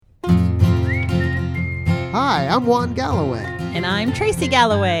Hi, I'm Juan Galloway. And I'm Tracy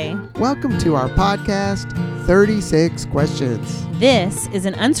Galloway. Welcome to our podcast, 36 Questions. This is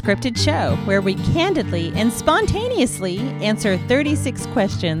an unscripted show where we candidly and spontaneously answer 36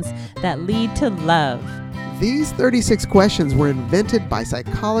 questions that lead to love. These 36 questions were invented by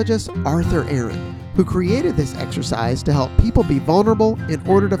psychologist Arthur Aron, who created this exercise to help people be vulnerable in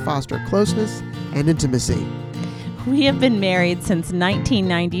order to foster closeness and intimacy. We have been married since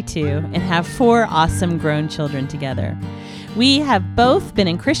 1992 and have 4 awesome grown children together. We have both been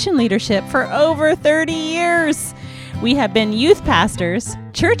in Christian leadership for over 30 years. We have been youth pastors,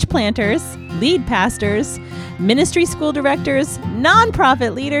 church planters, lead pastors, ministry school directors,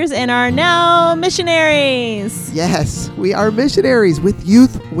 nonprofit leaders, and are now missionaries. Yes, we are missionaries with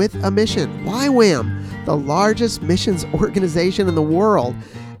Youth with a Mission, YWAM, the largest missions organization in the world,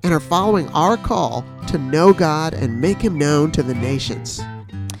 and are following our call to know God and make Him known to the nations.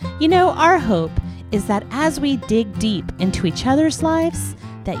 You know, our hope is that as we dig deep into each other's lives,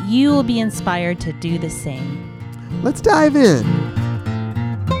 that you will be inspired to do the same. Let's dive in.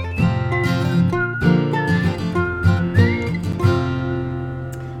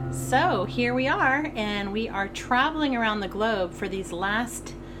 So here we are, and we are traveling around the globe for these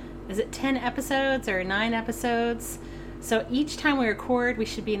last, is it 10 episodes or 9 episodes? So each time we record, we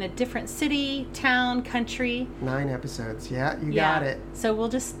should be in a different city, town, country. 9 episodes. Yeah, you got it. So we'll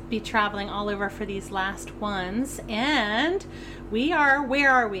just be traveling all over for these last ones. And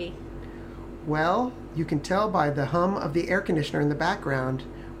where are we? Well, you can tell by the hum of the air conditioner in the background,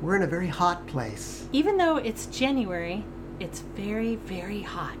 we're in a very hot place. Even though it's January, it's very, very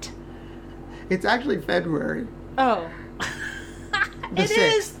hot. It's actually February. Oh. The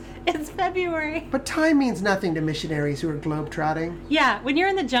 6th. It's February. But time means nothing to missionaries who are globetrotting. Yeah, when you're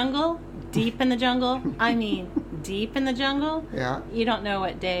in the jungle, deep in the jungle, deep in the jungle, Yeah. you don't know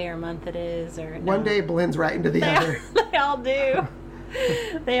what day or month it is. One day blends right into the other. They all do.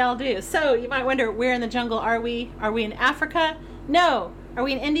 They all do. So you might wonder, where in the jungle are we? Are we in Africa? No. Are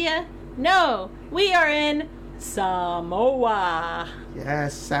we in India? No. We are in Samoa.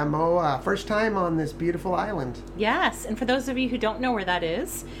 Yes, Samoa. First time on this beautiful island. Yes, and for those of you who don't know where that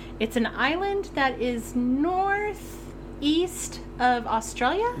is, it's an island that is northeast of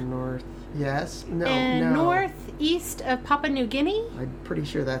Australia. Northeast of Papua New Guinea. I'm pretty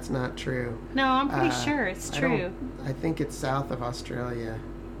sure that's not true. No, I'm pretty sure it's true. I think it's south of Australia.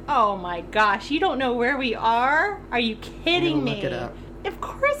 Oh my gosh, you don't know where we are? Are you kidding me? Look it up. Of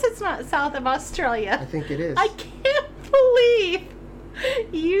course it's not south of Australia. I think it is. I can't believe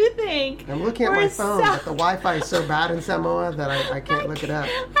you think I'm looking at my phone, but the Wi-Fi is so bad in Samoa that I can't look it up.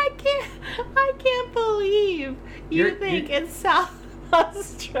 I can't believe you think it's south of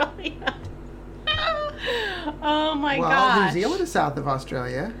Australia. Oh my gosh. Well, New Zealand is south of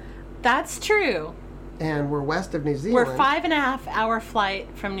Australia. That's true. And we're west of New Zealand. We're 5.5 hour flight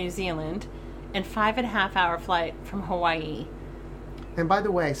from New Zealand and 5.5 hour flight from Hawaii. And by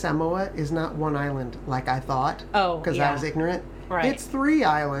the way, Samoa is not one island like I thought. Oh, because yeah. I was ignorant. Right. It's 3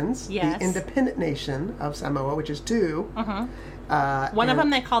 islands. Yes. The independent nation of Samoa, which is 2. Mm-hmm. One of them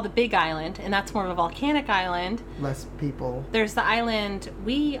they call the Big Island, and that's more of a volcanic island. Less people. There's the island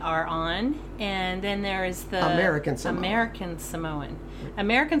we are on, and then there's the American Samoan.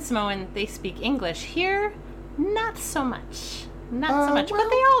 American Samoan, they speak English. Here, not so much. But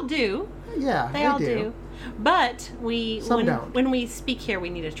they all do. Yeah, they all do. But don't. When we speak here, we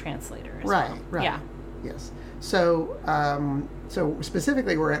need a translator as well. Right. Yeah. Yes. So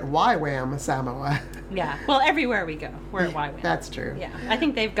specifically, we're at YWAM, Samoa. Yeah. Well, everywhere we go, we're at YWAM. That's true. Yeah. I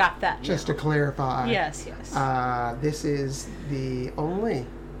think they've got that. Just to clarify. Yes. This is the only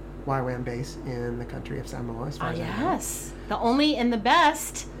YWAM base in the country of Samoa, as far as I know. Yes. The only and the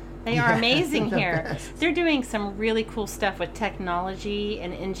best. They are amazing here. Best. They're doing some really cool stuff with technology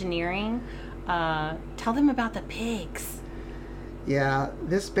and engineering. Tell them about the pigs. Yeah,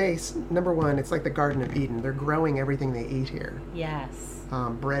 this base, number one, it's like the Garden of Eden. They're growing everything they eat here. Yes.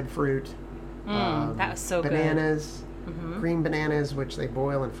 Breadfruit. That was so bananas, good. Bananas. Green bananas, which they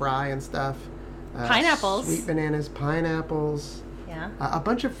boil and fry and stuff. Pineapples. Sweet bananas, pineapples. Yeah. A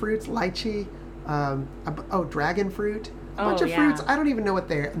bunch of fruits, lychee. Dragon fruit. A bunch of fruits. I don't even know what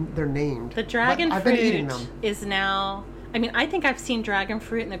they're named. The dragon fruit I've been eating them. is now... I think I've seen dragon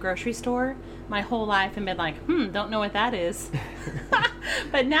fruit in the grocery store my whole life and been like, don't know what that is.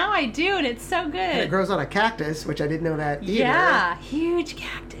 But now I do, and it's so good. And it grows on a cactus, which I didn't know that either. Yeah, huge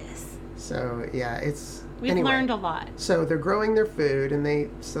cactus. So, yeah, We've learned a lot. So they're growing their food, and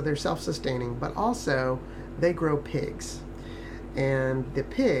they're self-sustaining, but also they grow pigs. And the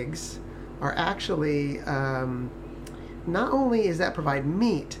pigs are actually, not only does that provide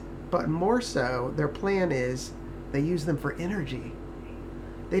meat, but more so, their plan is they use them for energy.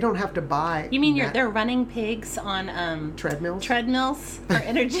 They don't have to buy... You mean they're running pigs on... treadmills? Treadmills for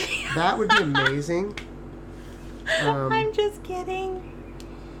energy. That would be amazing. I'm just kidding.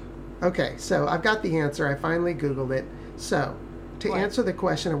 Okay, so I've got the answer. I finally Googled it. So, to answer the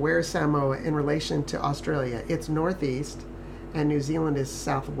question of where is Samoa in relation to Australia, it's northeast, and New Zealand is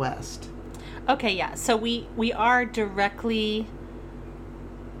southwest. Okay, yeah. So we are directly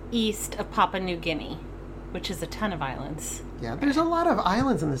east of Papua New Guinea, which is a ton of islands. Yeah, there's a lot of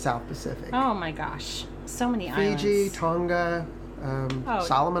islands in the South Pacific. Oh my gosh, so many islands. Fiji, Tonga,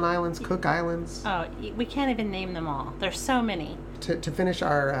 Solomon Islands, Cook Islands. Oh, we can't even name them all. There's so many. To finish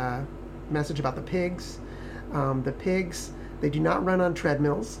our message about the pigs, they do not run on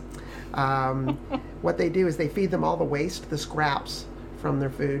treadmills. What they do is they feed them all the waste, the scraps from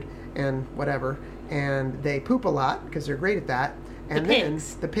their food and whatever, and they poop a lot because they're great at that. And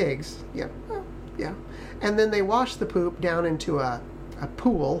the pigs, yeah. And then they wash the poop down into a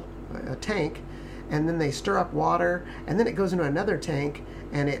pool, a tank, and then they stir up water, and then it goes into another tank,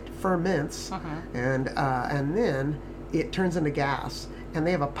 and it ferments, and then it turns into gas. And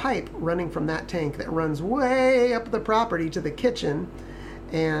they have a pipe running from that tank that runs way up the property to the kitchen,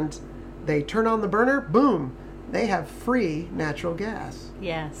 and they turn on the burner, boom, they have free natural gas.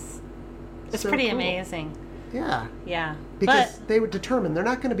 Yes. It's so pretty cool. Amazing. Yeah. Yeah. Because they would determine they're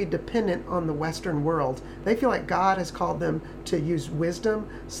not going to be dependent on the Western world. They feel like God has called them to use wisdom,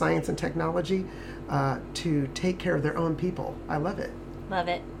 science, and technology to take care of their own people. I love it. Love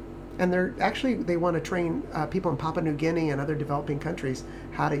it. And they want to train people in Papua New Guinea and other developing countries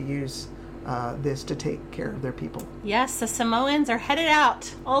how to use this to take care of their people. Yes, the Samoans are headed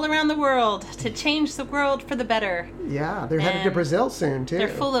out all around the world to change the world for the better. Yeah, they're headed to Brazil soon, too. They're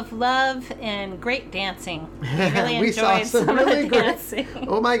full of love and great dancing. I really we enjoyed saw some really of the great dancing.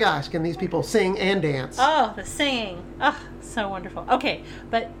 Oh my gosh, can these people sing and dance? Oh, the singing. Oh, so wonderful. Okay,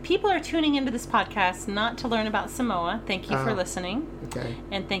 but people are tuning into this podcast not to learn about Samoa. Thank you for listening. Okay.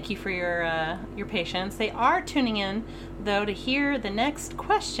 And thank you for your patience. They are tuning in, though, to hear the next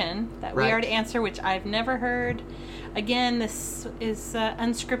question that we are to answer, which I've never heard. Again, this is an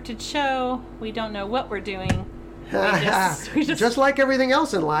unscripted show. We don't know what we're doing. We just like everything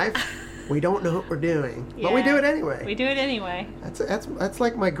else in life, we don't know what we're doing, but we do it anyway. We do it anyway. That's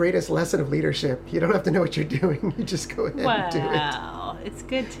like my greatest lesson of leadership. You don't have to know what you're doing. You just go ahead and do it. Wow, it's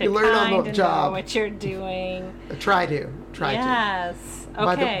good to you learn on the job. Know what you're doing. Try to. Yes.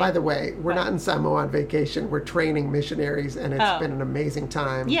 Okay. By the way, we're not in Samoa on vacation. We're training missionaries, and it's been an amazing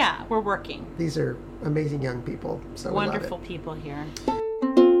time. Yeah, we're working. These are amazing young people. So wonderful people here.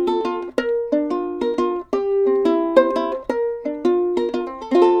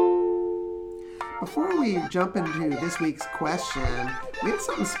 Before we jump into this week's question, we have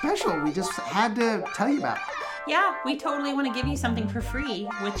something special we just had to tell you about. Yeah, we totally want to give you something for free,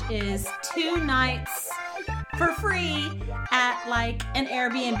 which is 2 nights for free at like an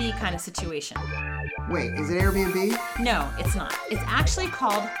Airbnb kind of situation. Wait, is it Airbnb? No, it's not. It's actually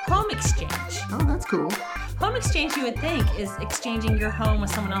called Home Exchange. Oh, that's cool. Home exchange, you would think, is exchanging your home with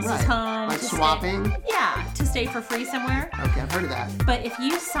someone else's home. Like swapping? To stay for free somewhere. Okay, I've heard of that. But if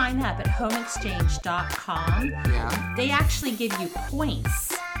you sign up at homeexchange.com, they actually give you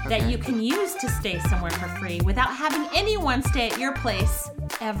points that you can use to stay somewhere for free without having anyone stay at your place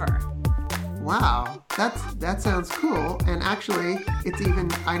ever. Wow, that sounds cool. And actually,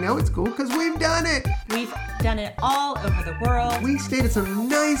 I know it's cool because we've done it. We've done it all over the world. We stayed at some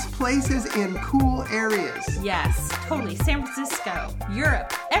nice places in cool areas. Yes, totally. San Francisco,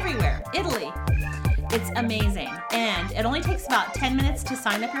 Europe, everywhere, Italy. It's amazing. And it only takes about 10 minutes to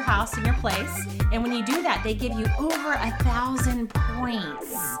sign up your house and your place. And when you do that, they give you over 1,000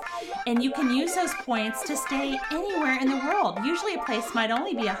 points. And you can use those points to stay anywhere in the world. Usually a place might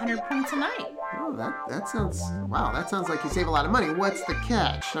only be 100 points a night. Oh, that sounds like you save a lot of money. What's the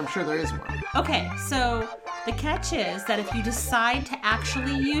catch? I'm sure there is one. Okay, so the catch is that if you decide to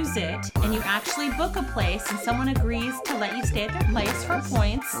actually use it and you actually book a place and someone agrees to let you stay at their place for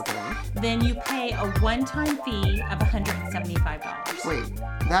points, then you pay a one-time fee of $175. Wait,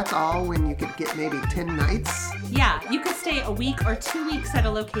 that's all when you could get maybe 10 nights? Yeah, you could stay a week or 2 weeks at a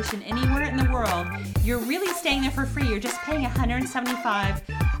location anywhere in the world. You're really staying there for free. You're just paying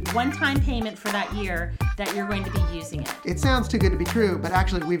 $175 one-time payment for that year that you're going to be using it. It sounds too good to be true, but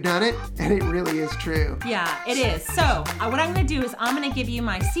actually we've done it, and it really is true. Yeah, it is. So what I'm going to do is I'm going to give you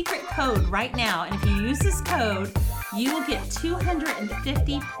my secret code right now, and if you use this code, you will get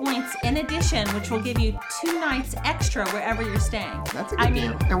 250 points in addition, which will give you 2 nights extra wherever you're staying. That's a good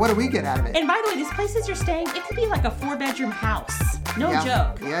deal. And what do we get out of it? And by the way, these places you're staying, it could be like a 4-bedroom house. No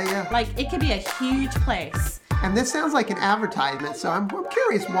joke. Yeah. Like, it could be a huge place. And this sounds like an advertisement, so I'm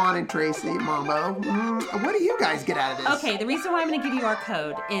curious, Juan and Tracy, Mambo, what do you guys get out of this? Okay, the reason why I'm going to give you our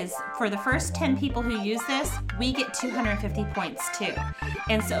code is for the first 10 people who use this, we get 250 points too.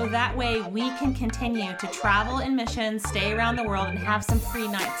 And so that way we can continue to travel in missions, stay around the world, and have some free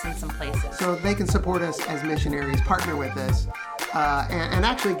nights in some places. So they can support us as missionaries, partner with us, and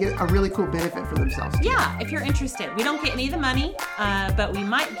actually get a really cool benefit for themselves too. Yeah, if you're interested. We don't get any of the money, but we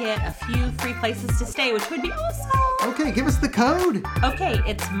might get a few free places to stay, which would be awesome. Okay, give us the code. Okay,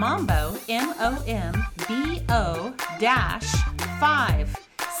 it's Mambo, MOMBO -5.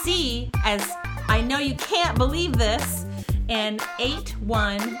 C as I know you can't believe this, and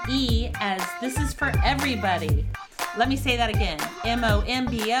 81E as this is for everybody. Let me say that again.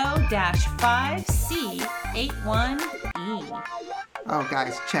 MOMBO-5C81E. Oh,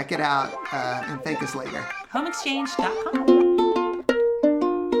 guys, check it out and thank us later. HomeExchange.com.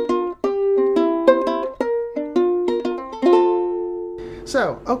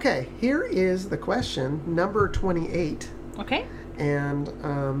 So, okay, here is the question, number 28. Okay. And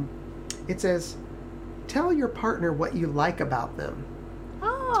it says, tell your partner what you like about them.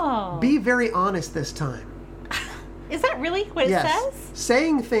 Oh. Be very honest this time. Is that really what it says?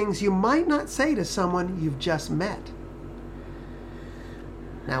 Saying things you might not say to someone you've just met.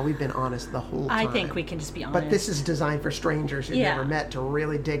 Now, we've been honest the whole time. I think we can just be honest. But this is designed for strangers you've never met to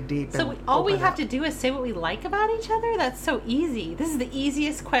really dig deep. So all we have to do is say what we like about each other? That's so easy. This is the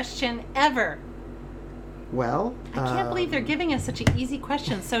easiest question ever. Well, I can't believe they're giving us such an easy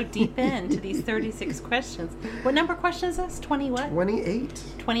question so deep into these 36 questions. What number question is this? 20 what? 28.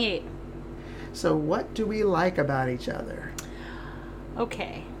 28. So what do we like about each other?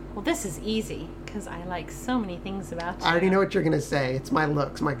 Okay. Well, this is easy because I like so many things about you. I already know what you're going to say. It's my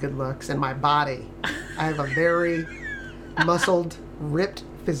looks, my good looks, and my body. I have a very muscled, ripped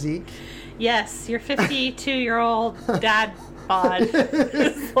physique. Yes, your 52-year-old dad bod.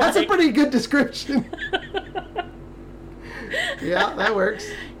 That's a pretty good description. Yeah, that works.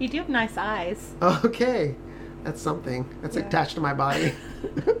 You do have nice eyes. Okay. That's something. That's attached to my body.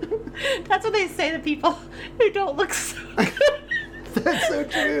 That's what they say to people who don't look so good. That's so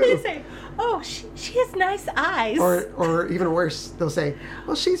true. They say, oh, she has nice eyes. Or even worse, they'll say,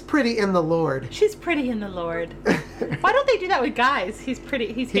 well, she's pretty in the Lord. She's pretty in the Lord. Why don't they do that with guys? He's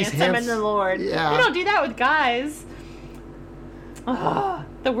pretty. He's handsome in the Lord. Yeah. They don't do that with guys. Oh,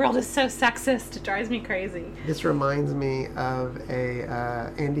 the world is so sexist. It drives me crazy. This reminds me of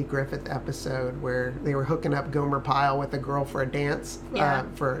a Andy Griffith episode where they were hooking up Gomer Pyle with a girl for a dance,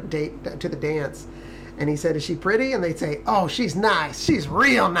 for a date to the dance. And he said, is she pretty? And they'd say, oh, she's nice. She's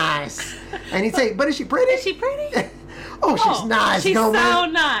real nice. And he'd say, but is she pretty? Is she pretty? Oh, she's nice. She's Gomer. so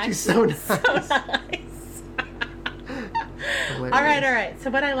nice. She's so nice. So nice. All right. So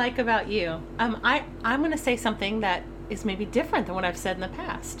what I like about you, I'm going to say something that is maybe different than what I've said in the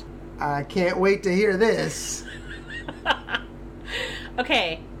past. I can't wait to hear this.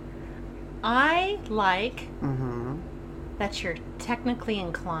 Okay. I like that you're technically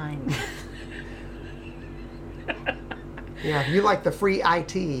inclined. Yeah, you like the free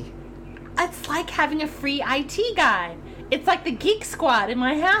IT. It's like having a free IT guy. It's like the Geek Squad in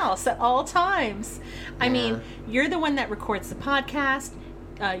my house at all times. I mean, you're the one that records the podcast.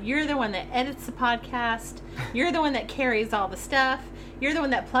 You're the one that edits the podcast. You're the one that carries all the stuff. You're the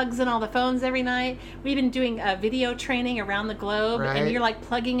one that plugs in all the phones every night. We've been doing video training around the globe, and you're like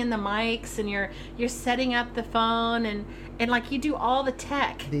plugging in the mics, and you're setting up the phone, and like you do all the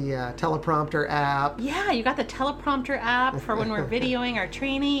tech. The teleprompter app. Yeah, you got the teleprompter app for when we're videoing our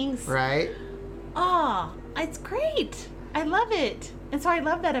trainings. Right. Oh, it's great. I love it. And so I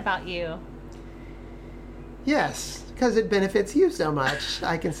love that about you. Yes, because it benefits you so much.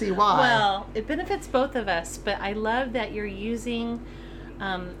 I can see why. Well, it benefits both of us, but I love that you're using,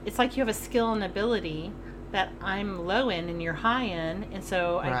 it's like you have a skill and ability that I'm low in and you're high in. And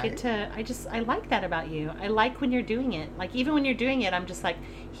so I get to, I like that about you. I like when you're doing it. Like even when you're doing it, I'm just like,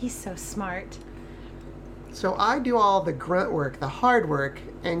 he's so smart. So I do all the grunt work, the hard work,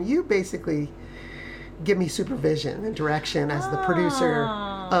 and you basically give me supervision and direction as the producer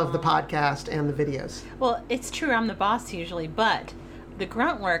of the podcast and the videos. Well, it's true. I'm the boss usually, but the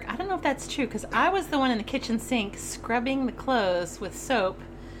grunt work, I don't know if that's true because I was the one in the kitchen sink scrubbing the clothes with soap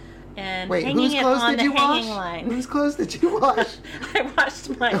and hanging it on the hanging line. Whose clothes did you wash? I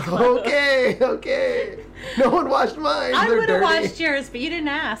washed my clothes. Okay. No one washed mine. I would have washed yours, but you didn't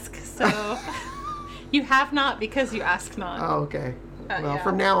ask, so... You have not because you ask not. Oh, okay. Well, yeah.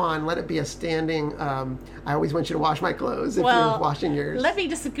 from now on, let it be a standing. I always want you to wash my clothes if you're washing yours. Let me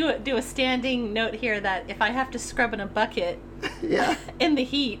just do a standing note here that if I have to scrub in a bucket yeah. in the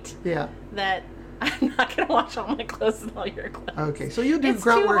heat, yeah. that I'm not going to wash all my clothes and all your clothes. Okay, so you do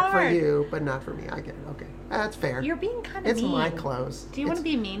grunt work for you, but not for me. I get it. Okay, that's fair. You're being kind of mean. It's my clothes. Do you want to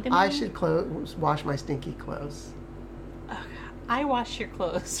be mean to me? I should wash my stinky clothes. I wash your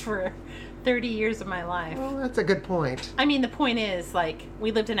clothes for 30 years of my life. Well, that's a good point. I mean, the point is, like,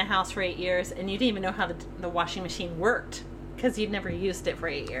 we lived in a house for 8 years, and you didn't even know how the washing machine worked because you'd never used it for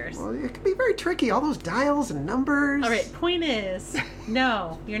 8 years. Well, it can be very tricky. All those dials and numbers. All right, point is,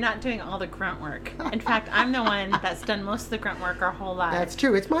 no, you're not doing all the grunt work. In fact, I'm the one that's done most of the grunt work our whole life. That's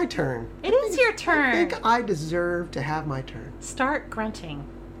true. It's my turn. It is your turn. I think I deserve to have my turn. Start grunting.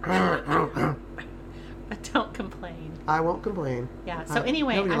 But don't complain. I won't complain. Yeah, so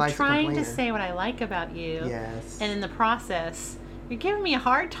anyway, I'm trying to say what I like about you. Yes. And in the process, you're giving me a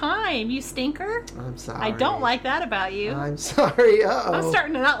hard time, you stinker. I'm sorry. I don't like that about you. I'm sorry. Uh-oh. I'm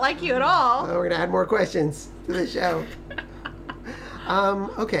starting to not like you at all. We're going to add more questions to the show.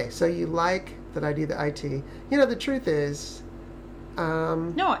 Okay, so you like that I do the IT. You know, the truth is...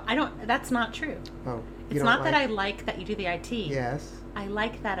 No, I don't. That's not true. Oh, it's not that I like that you do the IT. Yes. I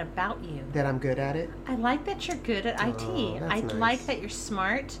like that about you. That I'm good at it? I like that you're good at IT. I nice. like that you're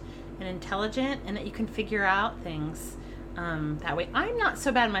smart and intelligent and that you can figure out things that way. I'm not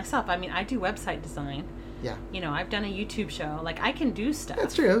so bad myself. I mean, I do website design. Yeah. You know, I've done a YouTube show. Like, I can do stuff.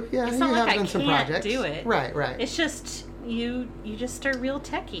 That's true. Yeah, it's not like I some can't projects. do it. Right, right. It's just you just are real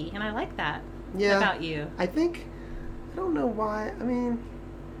techie, and I like that about you. I think, I don't know why. I mean,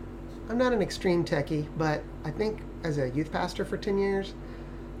 I'm not an extreme techie, but I think as a youth pastor for 10 years,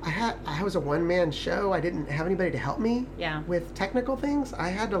 I was a one-man show. I didn't have anybody to help me with technical things. I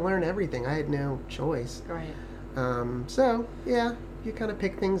had to learn everything. I had no choice. Right. So, yeah, you kind of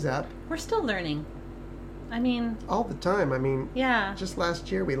pick things up. We're still learning. I mean... all the time. I mean... yeah. Just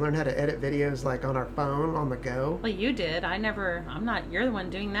last year, we learned how to edit videos, like, on our phone, on the go. Well, you did. I'm not... You're the one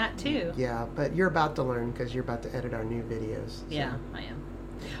doing that, too. Yeah, but you're about to learn because you're about to edit our new videos. So. Yeah, I am.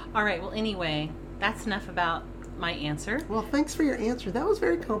 All right, well, anyway, that's enough about my answer. Well, thanks for your answer. That was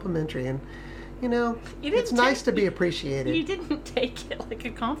very complimentary, and, you know, it's nice to be appreciated. You didn't take it like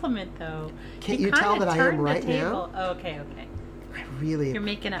a compliment, though. Can't you tell that I am right now? Oh, okay. I really... You're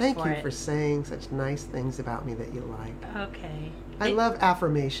making up thank for you it. for saying such nice things about me that you like. Okay. I love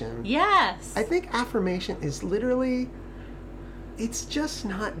affirmation. Yes. I think affirmation is literally... it's just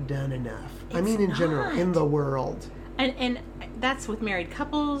not done enough. In general, in the world. And that's with married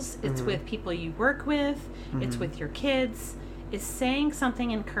couples. It's with people you work with. It's with your kids. Is saying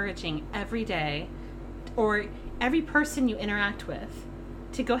something encouraging every day, or every person you interact with,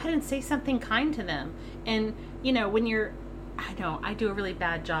 to go ahead and say something kind to them. And, you know, when you're... I do a really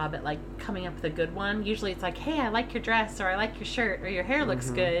bad job at, like, coming up with a good one. Usually it's like, hey, I like your dress, or I like your shirt, or your hair looks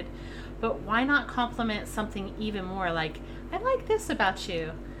good. But why not compliment something even more? Like, I like this about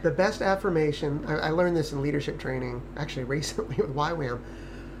you. The best affirmation, I learned this in leadership training, actually recently with YWAM.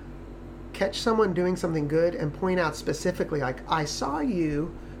 Catch someone doing something good and point out specifically, like, I saw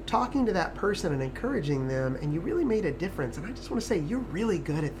you talking to that person and encouraging them, and you really made a difference. And I just want to say, you're really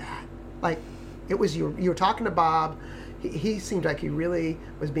good at that. Like, it was you were talking to Bob. He seemed like he really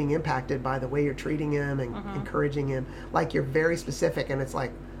was being impacted by the way you're treating him and encouraging him. Like, you're very specific, and it's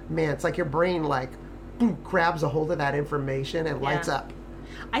like, man, it's like your brain, like, boom, grabs a hold of that information and lights up.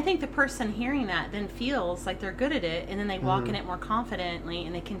 I think the person hearing that then feels like they're good at it, and then they walk in it more confidently,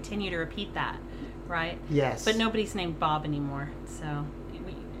 and they continue to repeat that, right? Yes. But nobody's named Bob anymore, so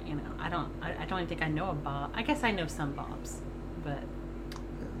you know, I don't even think I know a Bob. I guess I know some Bobs, but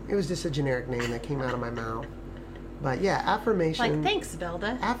it was just a generic name that came out of my mouth. But yeah, affirmation. Like, thanks,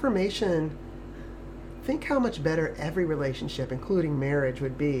 Velda. Affirmation. Think how much better every relationship, including marriage,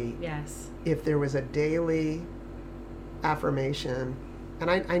 would be. Yes. If there was a daily affirmation. And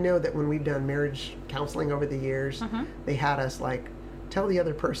I know that when we've done marriage counseling over the years, they had us, like, tell the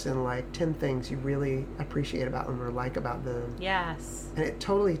other person, like, 10 things you really appreciate about them or like about them. Yes. And it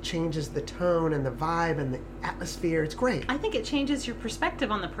totally changes the tone and the vibe and the atmosphere. It's great. I think it changes your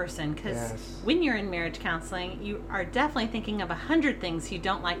perspective on the person, because when you're in marriage counseling, you are definitely thinking of 100 things you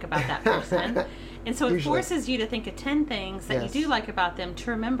don't like about that person. And so it forces you to think of 10 things that you do like about them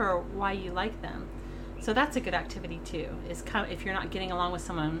to remember why you like them. So that's a good activity too, is if you're not getting along with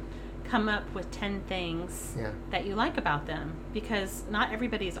someone, come up with 10 things that you like about them, because not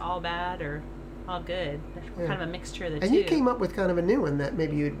everybody's all bad or all good. They're kind of a mixture of the two. And you came up with kind of a new one that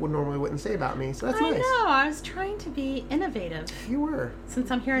maybe you normally wouldn't say about me, so that's nice. I know. I was trying to be innovative. You were.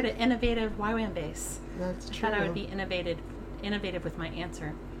 Since I'm here at an innovative YWAM base. That's I true. thought I would be innovative with my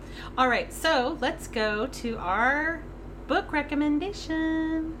answer. All right, so let's go to our book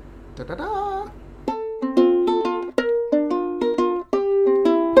recommendation. Da-da-da!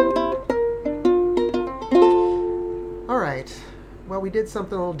 All right. Well, we did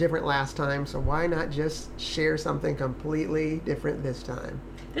something a little different last time, so why not just share something completely different this time?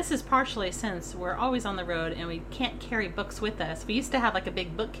 This is partially since we're always on the road and we can't carry books with us. We used to have like a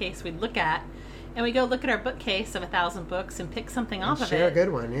big bookcase we'd look at, and we go look at our bookcase of 1,000 books and pick something off of it. Share a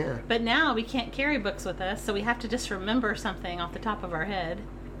good one, yeah. But now we can't carry books with us, so we have to just remember something off the top of our head.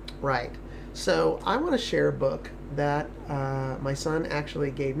 Right. So I want to share a book that my son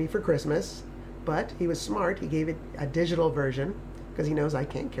actually gave me for Christmas, but he was smart. He gave it a digital version because he knows I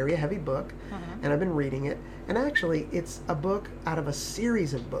can't carry a heavy book, and I've been reading it. And actually, it's a book out of a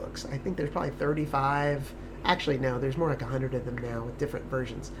series of books. I think there's probably 35. Actually, no, there's more like 100 of them now with different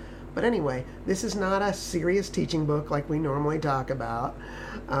versions. But anyway, this is not a serious teaching book like we normally talk about.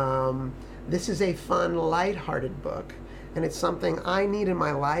 This is a fun, lighthearted book. And it's something I need in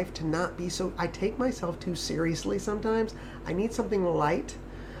my life to not be so... I take myself too seriously sometimes. I need something light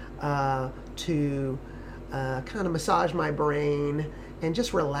to kind of massage my brain and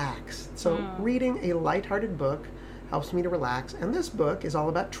just relax. So reading a lighthearted book helps me to relax. And this book is all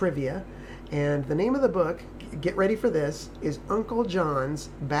about trivia. And the name of the book, get ready for this, is Uncle John's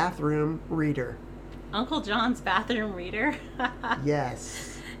Bathroom Reader. Uncle John's Bathroom Reader?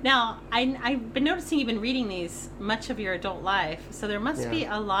 Yes. Now, I've been noticing you've been reading these much of your adult life, so there must be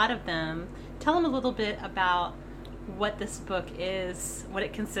a lot of them. Tell them a little bit about what this book is, what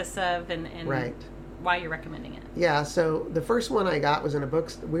it consists of, and right. why you're recommending it. Yeah, so the first one I got was in a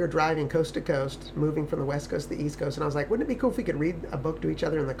book. We were driving coast to coast, moving from the West Coast to the East Coast, and I was like, wouldn't it be cool if we could read a book to each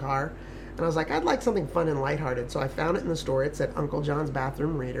other in the car? And I was like, I'd like something fun and lighthearted. So I found it in the store. It said Uncle John's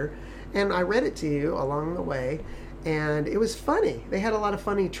Bathroom Reader. And I read it to you along the way. And it was funny. They had a lot of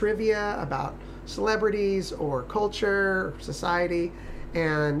funny trivia about celebrities or culture, or society,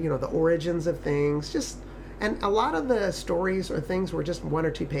 and, you know, the origins of things. And a lot of the stories or things were just 1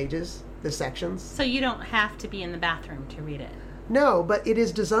 or 2 pages, the sections. So you don't have to be in the bathroom to read it. No, but it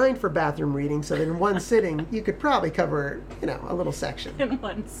is designed for bathroom reading, so that in one sitting, you could probably cover, you know, a little section. In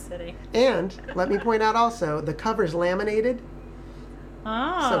one sitting. And let me point out also, the cover's laminated.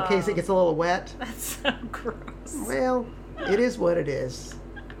 Oh. So in case it gets a little wet. That's so gross. Well, it is what it is.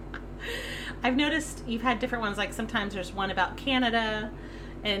 I've noticed you've had different ones, like sometimes there's one about Canada,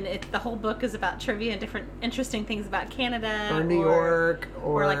 and the whole book is about trivia and different interesting things about Canada. Or New York.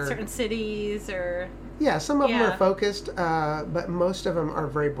 Or like certain cities, or... Yeah, some of them are focused, but most of them are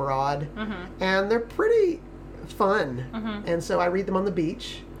very broad. And they're pretty fun. And so I read them on the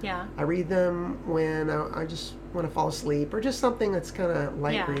beach. Yeah. I read them when I just want to fall asleep, or just something that's kind of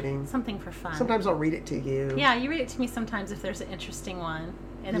light reading. Something for fun. Sometimes I'll read it to you. Yeah, you read it to me sometimes if there's an interesting one,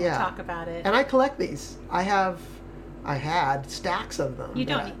 and then we'll talk about it. And I collect these. I had stacks of them.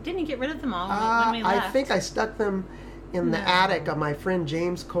 Didn't you get rid of them all when we left? I think I stuck them in the attic of my friend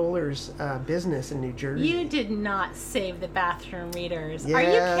James Kohler's business in New Jersey. You did not save the bathroom readers. Yes. Are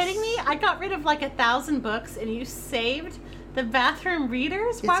you kidding me? I got rid of like 1,000 books, and you saved the bathroom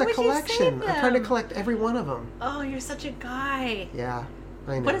readers? Why would you save them? It's a collection. I'm trying to collect every one of them. Oh, you're such a guy. Yeah,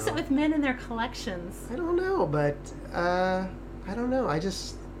 I know. What is it with men and their collections? I don't know, but I don't know. I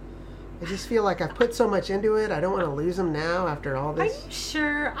just feel like I put so much into it. I don't want to lose them now after all this. Are you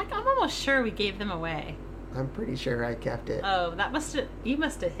sure? I'm almost sure we gave them away. I'm pretty sure I kept it. Oh, you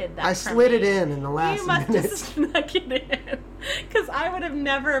must have hid that. I slid it in the last minute. You must have snuck it in, because I would have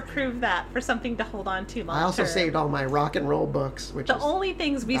never approved that for something to hold on to long term. I also saved all my rock and roll books, which the only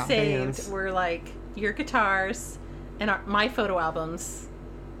things we saved bands. were like your guitars and my photo albums,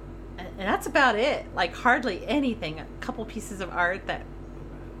 and that's about it. Like hardly anything. A couple pieces of art that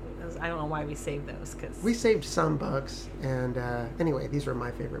I don't know why we saved those, because we saved some books, and anyway, these were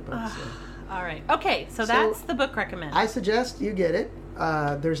my favorite books. So. All right. Okay, so that's the book recommended. I suggest you get it.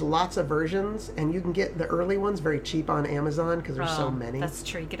 There's lots of versions, and you can get the early ones very cheap on Amazon because there's so many. That's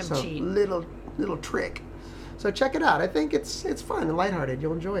true. Get them cheap. Little trick. So check it out. I think it's fun and lighthearted.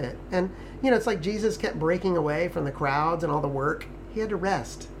 You'll enjoy it. And you know, it's like Jesus kept breaking away from the crowds and all the work. He had to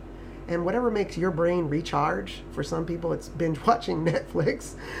rest. And whatever makes your brain recharge, for some people it's binge watching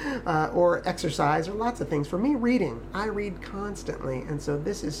Netflix or exercise or lots of things. For me, reading. I read constantly, and so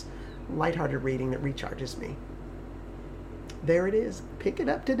this is lighthearted reading that recharges me. There it is. Pick it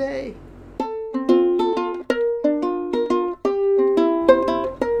up today.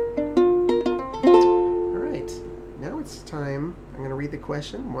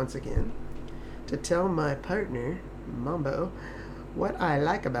 question once again to tell my partner, Mambo, what I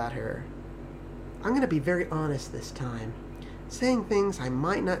like about her. I'm going to be very honest this time, saying things I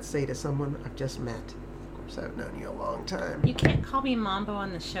might not say to someone I've just met. Of course, I've known you a long time. You can't call me Mambo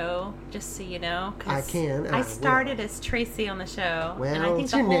on the show, just so you know. 'Cause I can. I started as Tracy on the show. Well, and I think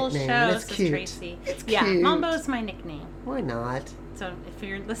it's the your whole nickname, show and it's is cute. Tracy. It's Yeah, cute. Mambo's my nickname. Why not? So if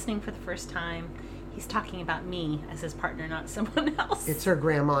you're listening for the first time, he's talking about me as his partner, not someone else. It's her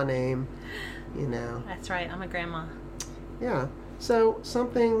grandma name, you know. That's right. I'm a grandma. Yeah. So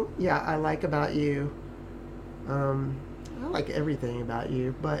something, I like about you. I like everything about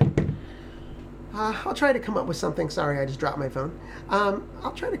you, but I'll try to come up with something. Sorry, I just dropped my phone.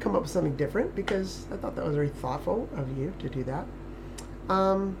 I'll try to come up with something different because I thought that was very thoughtful of you to do that.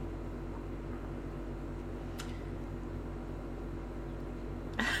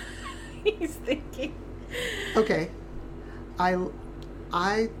 He's thinking. Okay. I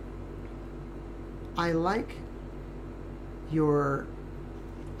like your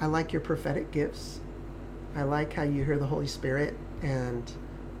prophetic gifts. I like how you hear the Holy Spirit, and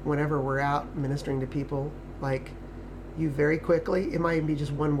whenever we're out ministering to people, like, you very quickly, it might even be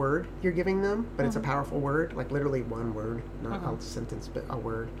just one word you're giving them, but it's a powerful word, like literally one word, not a sentence, but a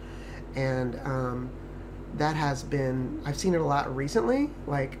word. And that has been, I've seen it a lot recently,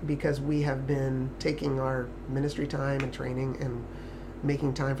 like, because we have been taking our ministry time and training and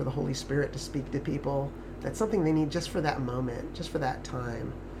making time for the Holy Spirit to speak to people. That's something they need just for that moment, just for that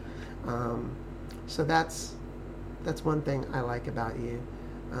time. So that's one thing I like about you.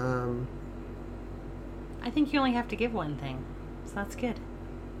 I think you only have to give one thing, so that's good.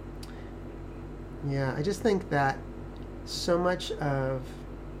 Yeah, I just think that so much of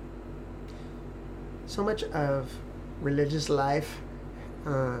religious life,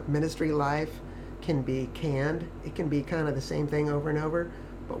 ministry life, can be canned. It can be kind of the same thing over and over.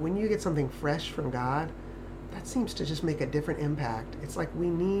 But when you get something fresh from God, that seems to just make a different impact. It's like we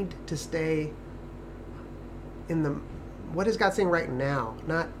need to stay in the, what is God saying right now,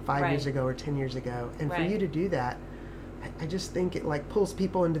 not 5 years ago or 10 years ago. And for you to do that, I just think it like pulls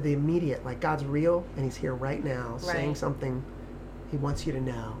people into the immediate, like God's real and he's here right now saying something he wants you to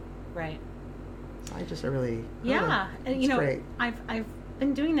know. Right. So I really, and you know, great. I've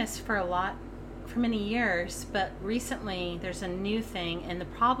been doing this for many years, but recently there's a new thing, and the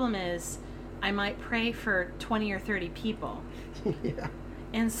problem is I might pray for 20 or 30 people. Yeah.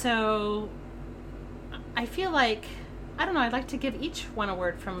 And so I feel like, I don't know, I'd like to give each one a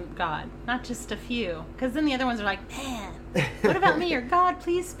word from God, not just a few. Because then the other ones are like, man, what about me? Or God,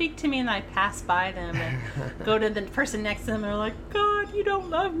 please speak to me. And I pass by them and go to the person next to them and they're like, God, you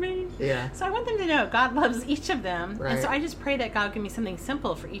don't love me. Yeah. So I want them to know God loves each of them. Right. And so I just pray that God give me something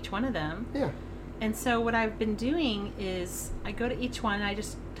simple for each one of them. Yeah. And so what I've been doing is I go to each one and I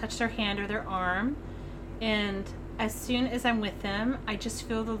just touch their hand or their arm. And as soon as I'm with them, I just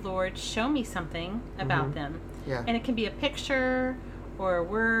feel the Lord show me something about them. Yeah. And it can be a picture or a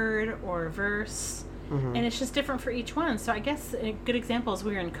word or a verse. And it's just different for each one. So I guess a good example is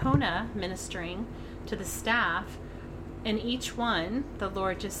we were in Kona ministering to the staff. And each one, the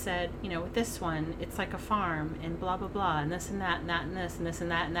Lord just said, you know, with this one, it's like a farm and blah, blah, blah, and this and that and that and this and this and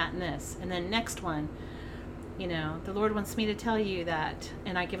that and that and this. And then next one, you know, the Lord wants me to tell you that,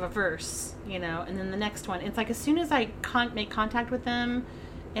 and I give a verse, you know, and then the next one. It's like as soon as I make contact with them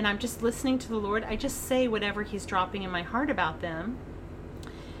and I'm just listening to the Lord, I just say whatever he's dropping in my heart about them.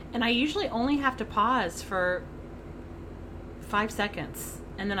 And I usually only have to pause for 5 seconds,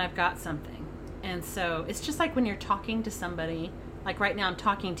 and then I've got something. And so it's just like when you're talking to somebody, like right now I'm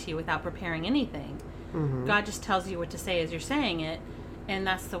talking to you without preparing anything. God just tells you what to say as you're saying it, and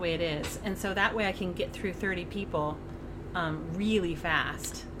that's the way it is. And so that way I can get through 30 people really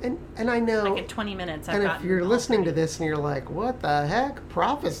fast. And I know, like in 20 minutes I've and gotten if you're listening 30. to this and you're like, what the heck,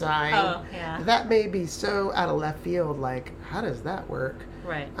 prophesying? Oh, yeah. That may be so out of left field, like, how does that work?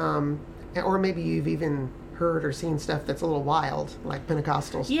 Right. Or maybe you've even heard or seen stuff that's a little wild, like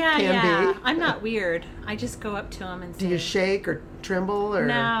Pentecostals Yeah. can be. I'm not weird. I just go up to them and say... Do you shake or tremble or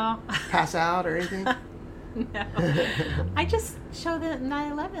No. pass out or anything? No. I just show them that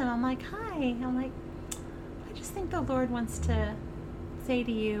I love them. I'm like, hi. I'm like, I just think the Lord wants to say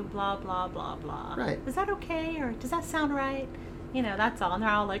to you, blah, blah, blah, blah. Right. Is that okay? Or does that sound right? You know, that's all. And they're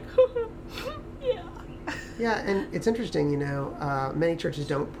all like, yeah. Yeah, and it's interesting, you know, many churches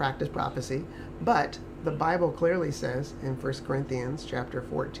don't practice prophecy, but the Bible clearly says in 1 Corinthians chapter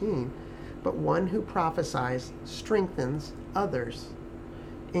 14, but one who prophesies strengthens others,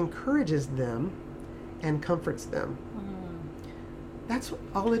 encourages them, and comforts them. That's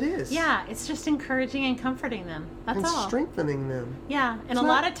all it is. Yeah, it's just encouraging and comforting them. That's and all. strengthening them. Yeah, and It's a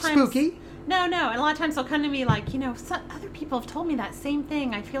not lot of times... spooky. No, and a lot of times they'll come to me like, other people have told me that same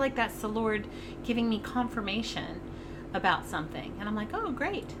thing. I feel like that's the Lord giving me confirmation about something. And I'm like, oh,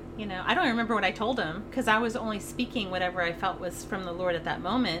 great. I don't remember what I told them because I was only speaking whatever I felt was from the Lord at that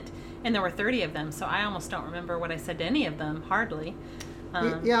moment. And there were 30 of them, so I almost don't remember what I said to any of them, hardly.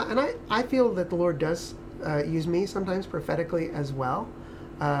 Yeah, and I feel that the Lord does use me sometimes prophetically as well.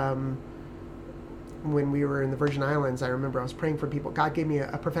 When we were in the Virgin Islands, I remember I was praying for people. God gave me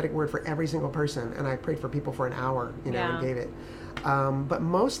a prophetic word for every single person, and I prayed for people for an hour, and gave it. But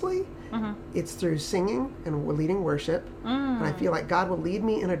mostly, it's through singing and leading worship. And I feel like God will lead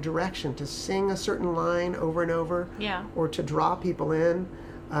me in a direction to sing a certain line over and over, or to draw people in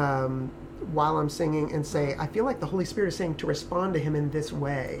while I'm singing and say, I feel like the Holy Spirit is saying to respond to Him in this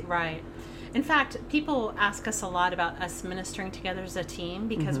way. Right. In fact, people ask us a lot about us ministering together as a team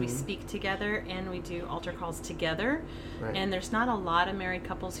because we speak together and we do altar calls together. Right. And there's not a lot of married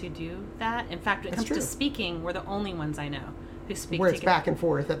couples who do that. In fact, when it comes to speaking, we're the only ones I know who speak where it's together. back and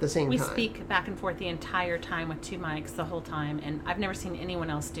forth at the same We time. speak back and forth the entire time with 2 mics the whole time, and I've never seen anyone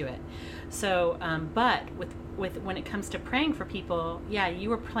else do it. So, but with when it comes to praying for people, you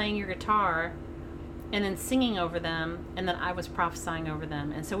were playing your guitar and then singing over them, and then I was prophesying over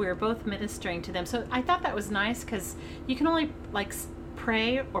them, and so we were both ministering to them. So I thought that was nice because you can only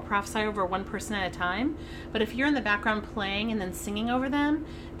pray or prophesy over one person at a time, but if you're in the background playing and then singing over them,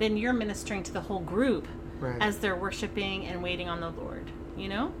 then you're ministering to the whole group as they're worshiping and waiting on the Lord.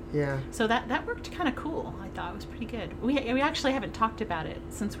 Yeah. So that worked kind of cool. I thought it was pretty good. We actually haven't talked about it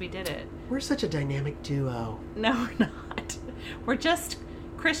since we did it. We're such a dynamic duo. No, we're not. We're just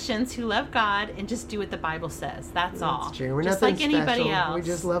Christians who love God and just do what the Bible says. That's all. That's true. We're just nothing like anybody special. else. We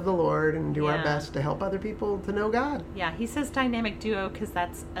just love the Lord and do our best to help other people to know God. Yeah, he says dynamic duo because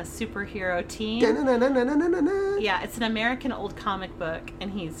that's a superhero team. Da-na-na-na-na-na-na. Yeah, it's an American old comic book, and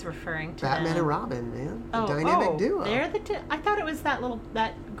he's referring to Batman them. and Robin, man. The dynamic duo. They're I thought it was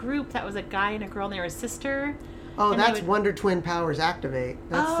that group that was a guy and a girl and they were a sister. Oh, that's Wonder Twin Powers Activate.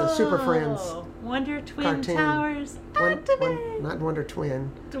 That's the Super Friends Wonder Twin cartoon. Powers Activate. Not Wonder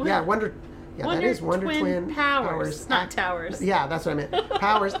Twin. Wonder. Yeah, that is Wonder Twin Powers. Not Towers. Yeah, that's what I meant.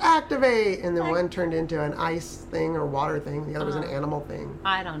 Powers Activate, and then one turned into an ice thing or water thing. The other was an animal thing.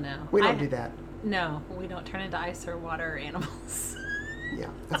 I don't know. We don't do that. No, we don't turn into ice or water or animals. Yeah,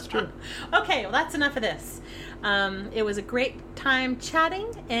 that's true. Okay, well, that's enough of this. It was a great time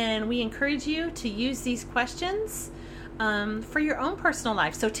chatting, and we encourage you to use these questions for your own personal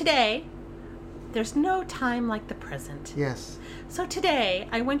life. So today, there's no time like the present. Yes. So today,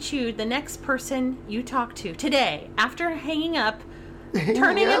 I want you, the next person you talk to, today, after hanging up,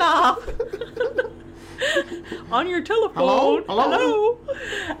 turning it off on your telephone. Hello?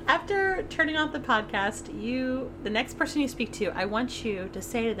 After turning off the podcast, the next person you speak to, I want you to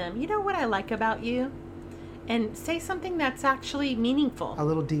say to them, you know what I like about you? And say something that's actually meaningful. A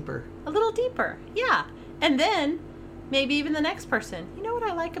little deeper. A little deeper, yeah. And then maybe even the next person, you know what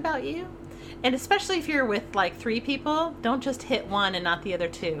I like about you? And especially if you're with 3 people, don't just hit one and not the other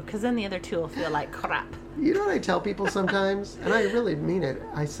 2, because then the other 2 will feel like crap. You know what I tell people sometimes? And I really mean it.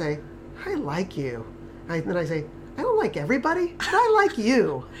 I say, I like you. And then I say, I don't like everybody, but I like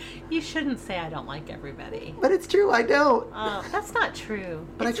you. You shouldn't say I don't like everybody. But it's true, I don't. Oh, that's not true.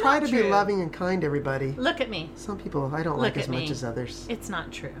 But It's I try not to be true. loving and kind to everybody. Look at me. Some people I don't Look like as at much me. as others. It's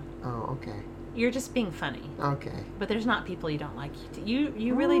not true. Oh, okay. You're just being funny. Okay. But there's not people you don't like.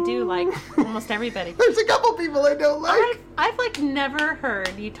 You really do like almost everybody. There's a couple people I don't like. I've never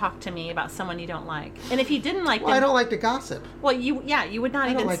heard you talk to me about someone you don't like. And if you didn't like Well, them, I don't like to gossip. well, you would not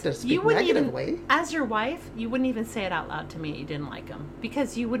I even don't like to speak you wouldn't even negatively. as your wife, you wouldn't even say it out loud to me. You didn't like them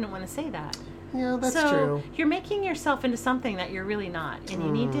because you wouldn't want to say that. Yeah, that's so true. You're making yourself into something that you're really not, and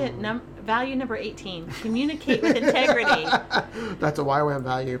you need to value number 18: communicate with integrity. That's a YWAM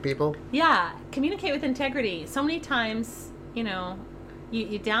value, people. Yeah, communicate with integrity. So many times, you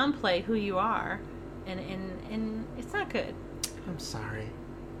downplay who you are, and it's not good. I'm sorry.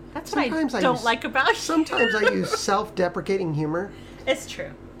 That's Sometimes what I don't like about you. Sometimes I use self-deprecating humor, It's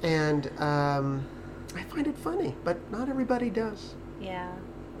true. and I find it funny, but not everybody does. Yeah.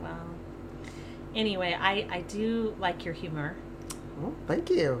 Well. Anyway, I do like your humor Well, thank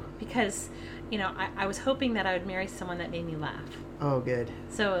you. because, I was hoping that I would marry someone that made me laugh. Oh, good.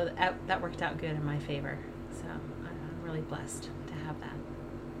 So that worked out good in my favor. So I'm really blessed to have that.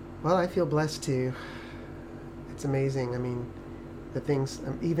 Well, I feel blessed too. It's amazing. I mean, the things,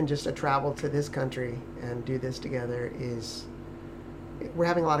 even just to travel to this country and do this together we're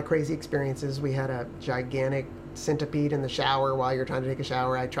having a lot of crazy experiences. We had a gigantic centipede in the shower while you're trying to take a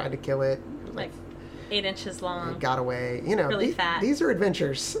shower. I tried to kill it. It was Like 8 inches long. it got away. You know, Really fat. These are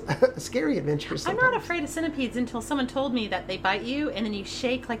adventures, scary adventures. I'm Sometimes. not afraid of centipedes until someone told me that they bite you and then you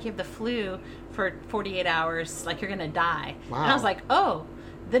shake like you have the flu for 48 hours, like you're going to die. Wow. And I was like, oh,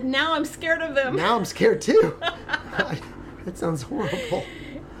 now I'm scared of them. Now I'm scared too. That sounds horrible.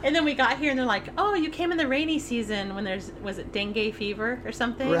 And then we got here and they're like, oh, you came in the rainy season when was it dengue fever or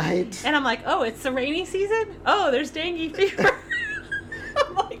something? Right. And I'm like, oh, it's the rainy season? Oh, there's dengue fever.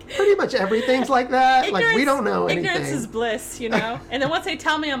 I'm like, Pretty much everything's like that. Like we don't know anything. Ignorance is bliss, you know? And then once they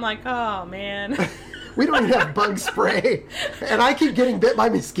tell me, I'm like, oh, man. We don't even have bug spray. And I keep getting bit by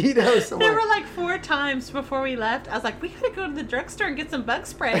mosquitoes. There were like 4 times before we left. I was like, we gotta go to the drugstore and get some bug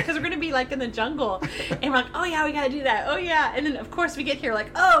spray because we're gonna be like in the jungle. And we're like, oh yeah, we gotta do that. Oh yeah. And then of course we get here like,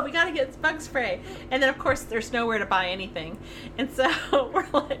 oh, we gotta get bug spray. And then of course there's nowhere to buy anything. And so we're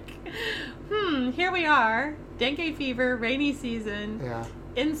like, here we are, dengue fever, rainy season. Yeah.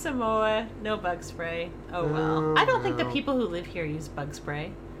 In Samoa, no bug spray. Oh well. I don't think the people who live here use bug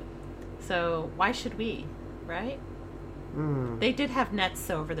spray. So why should we, right? They did have nets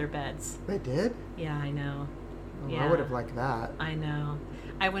over their beds. They did? Yeah, I know. Oh, Yeah. I would have liked that. I know.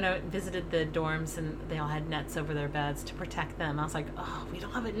 I went out and visited the dorms and they all had nets over their beds to protect them. I was like, oh, we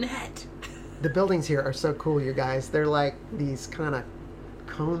don't have a net. The buildings here are so cool, you guys. They're like these kind of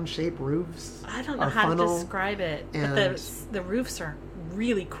cone-shaped roofs. I don't know or how funnel, to describe it, but and- the roofs are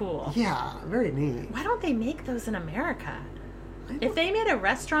really cool. Yeah, very neat. Why don't they make those in America? If they made a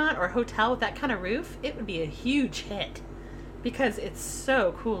restaurant or hotel with that kind of roof, it would be a huge hit because it's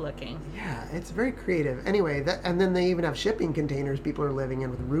so cool looking. Yeah, it's very creative. Anyway, and then they even have shipping containers people are living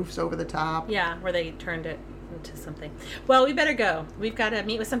in with roofs over the top. Yeah, where they turned it into something. Well, we better go. We've got to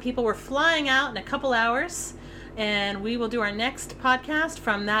meet with some people. We're flying out in a couple hours, and we will do our next podcast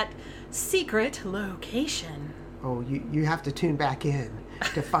from that secret location. Oh, you have to tune back in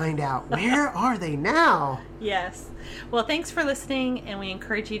to find out where are they now? Yes. Well, thanks for listening, and we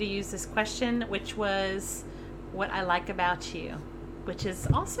encourage you to use this question, which was what I like about you, which is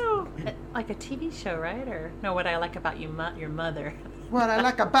also like a TV show, right? Or no, what I like about you, your mother. What I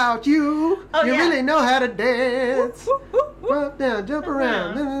like about you, Oh, you yeah. really know how to dance. Whoop, whoop, whoop. Up, down, jump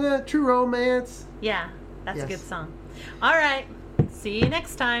around, true romance. Yeah, that's a Yes. good song. All right. See you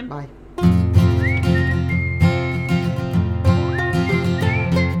next time. Bye.